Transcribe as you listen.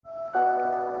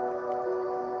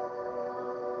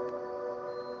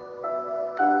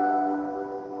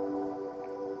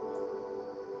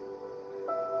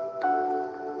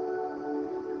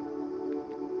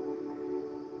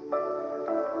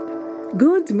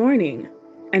Good morning,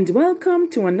 and welcome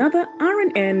to another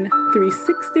RNN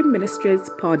 360 Ministries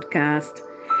podcast.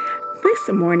 This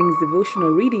morning's devotional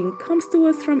reading comes to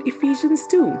us from Ephesians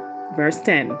 2, verse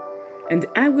 10, and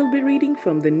I will be reading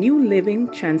from the New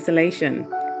Living Translation,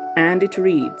 and it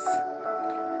reads,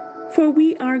 "For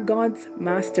we are God's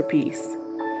masterpiece.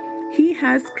 He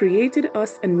has created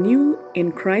us anew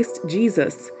in Christ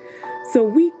Jesus, so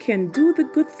we can do the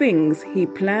good things He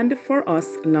planned for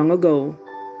us long ago."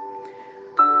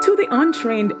 To the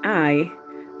untrained eye,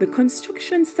 the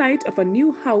construction site of a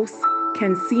new house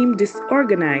can seem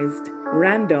disorganized,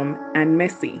 random, and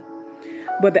messy.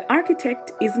 But the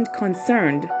architect isn't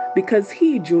concerned because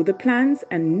he drew the plans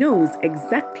and knows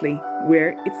exactly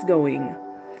where it's going.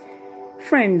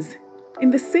 Friends, in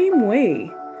the same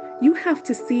way, you have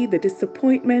to see the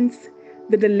disappointments,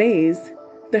 the delays,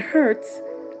 the hurts,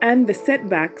 and the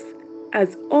setbacks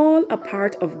as all a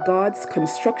part of God's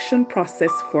construction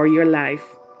process for your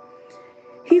life.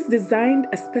 He's designed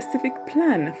a specific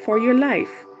plan for your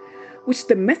life, which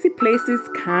the messy places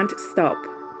can't stop.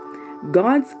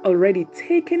 God's already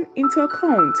taken into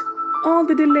account all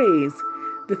the delays,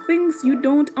 the things you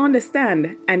don't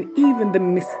understand, and even the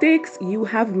mistakes you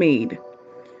have made.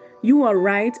 You are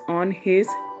right on His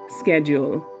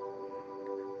schedule.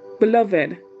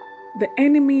 Beloved, the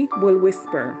enemy will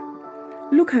whisper,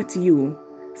 "Look at you,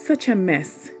 such a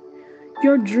mess.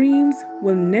 Your dreams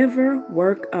will never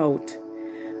work out."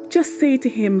 Just say to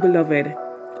him, "Beloved,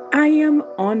 I am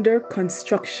under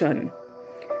construction.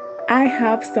 I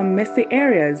have some messy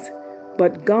areas,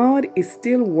 but God is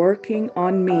still working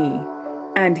on me,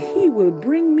 and He will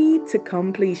bring me to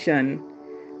completion.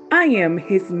 I am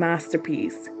His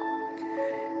masterpiece."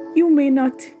 You may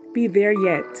not be there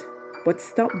yet, but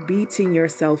stop beating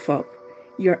yourself up.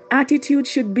 Your attitude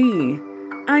should be,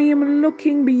 "I am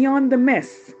looking beyond the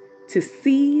mess to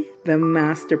see the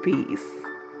masterpiece."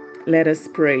 Let us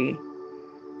pray.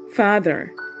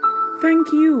 Father,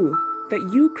 thank you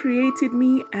that you created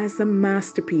me as a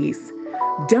masterpiece,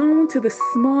 down to the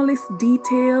smallest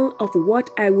detail of what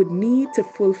I would need to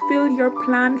fulfill your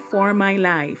plan for my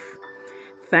life.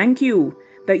 Thank you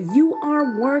that you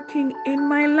are working in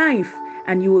my life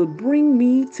and you will bring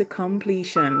me to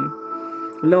completion.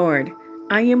 Lord,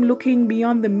 I am looking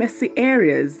beyond the messy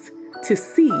areas to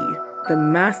see the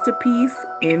masterpiece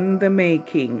in the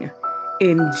making.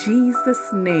 In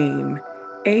Jesus' name,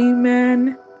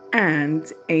 amen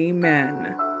and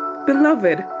amen.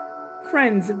 Beloved,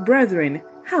 friends, brethren,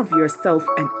 have yourself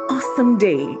an awesome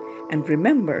day. And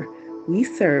remember, we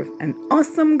serve an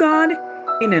awesome God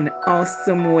in an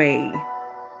awesome way.